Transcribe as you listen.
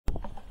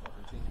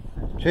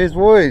Cheers,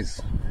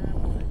 boys.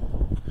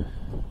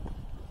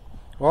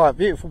 Right,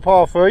 beautiful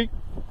par 3.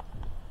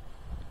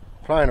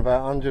 Playing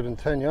about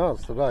 110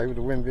 yards today with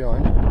the wind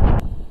behind.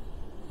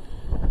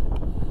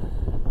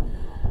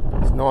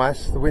 It's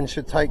nice, the wind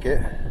should take it.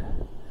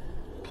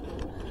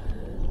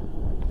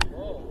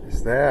 It's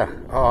there.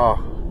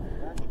 Oh,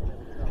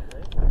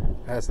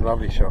 that's a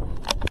lovely shot.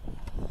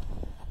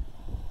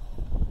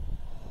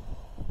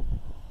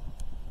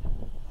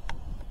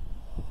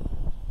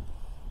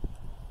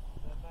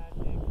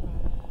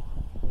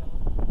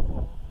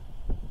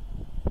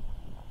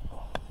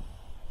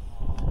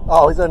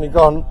 Oh, he's only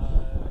gone.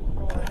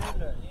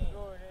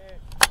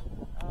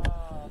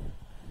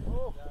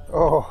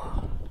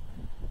 Oh.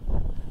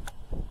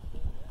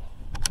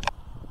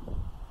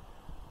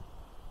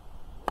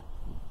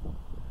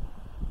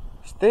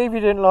 Stevie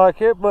didn't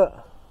like it,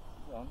 but.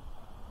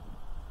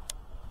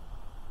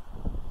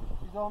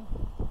 He's on.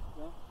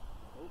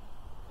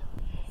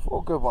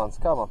 Four good ones,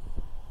 come on.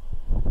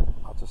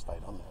 I'll just stay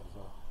on there as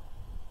well.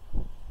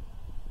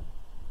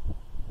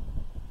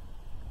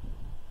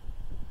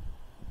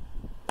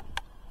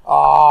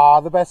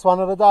 Ah, the best one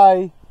of the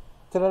day.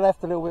 To the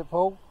left a little bit,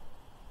 Paul.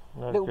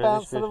 No, little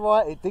bounce to the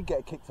right. It did get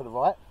a kick to the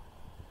right.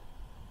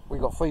 We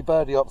got 3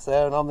 birdie ops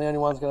there, and I'm the only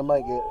one who's going to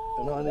make it.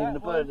 And I need the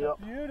birdie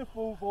op.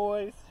 Beautiful,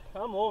 boys.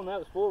 Come on, that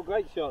was 4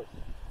 great shots.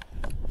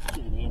 Get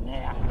it in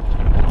there.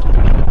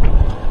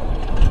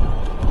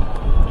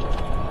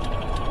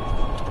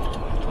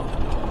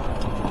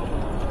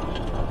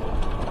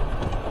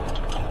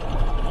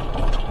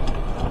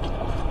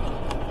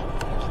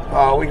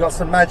 Oh, we got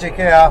some magic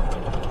here.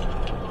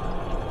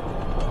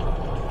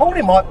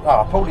 Paulie might.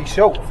 Ah, oh, Paulie's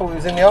short. I thought he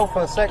was in the hole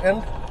for a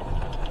second.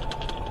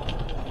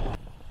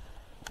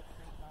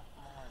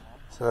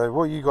 So,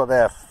 what you got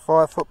there?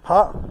 5-foot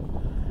putt.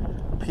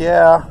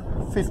 Pierre,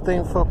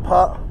 15-foot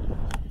putt.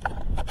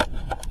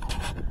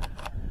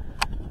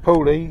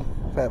 Paulie,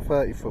 about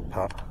 30-foot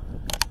putt.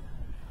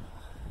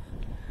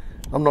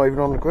 I'm not even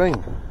on the green.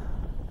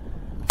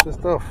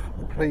 Just off.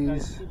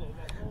 Please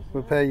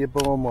repair your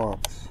ball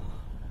marks.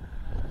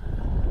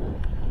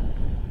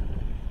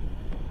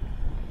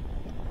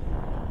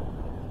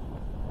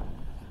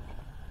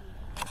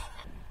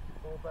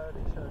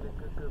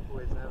 Good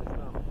boys, now it's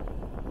done.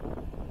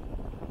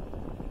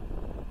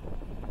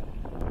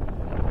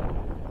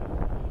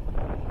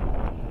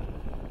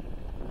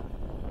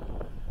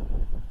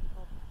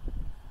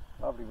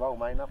 Lovely roll,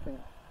 mate. Nothing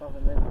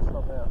there to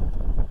stop out.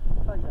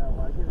 Take that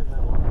away. Give him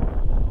that one.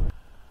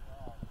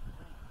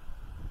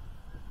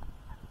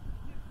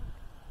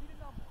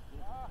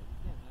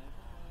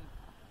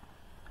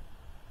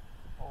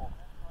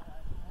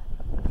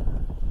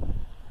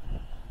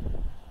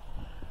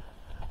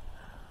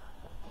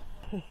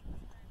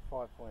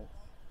 5 points.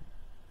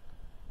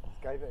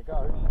 Just gave it a go.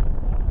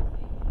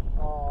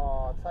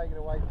 Oh, take it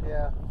away,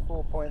 Pierre.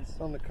 4 points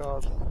on the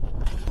card.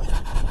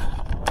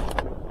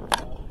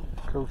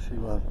 Of course you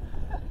won.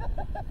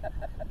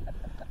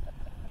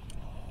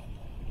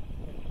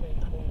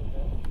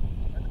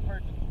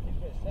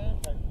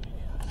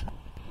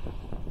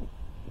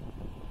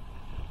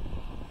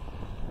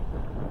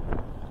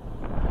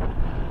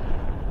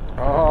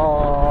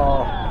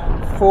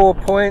 Oh, 4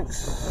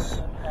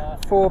 points.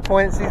 4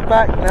 points. He's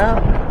back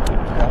now.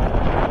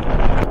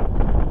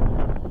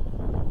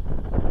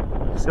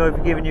 Sorry for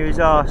giving you his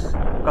arse.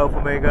 Go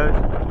for me, goes.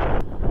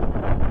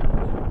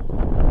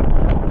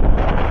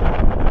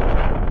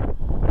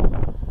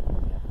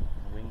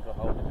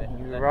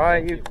 You're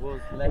right, you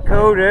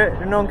called it,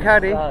 the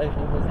non-caddy. It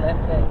was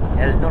left leg.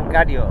 Yeah, the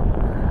non-caddy.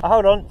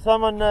 Hold on,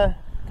 someone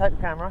take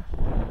the camera.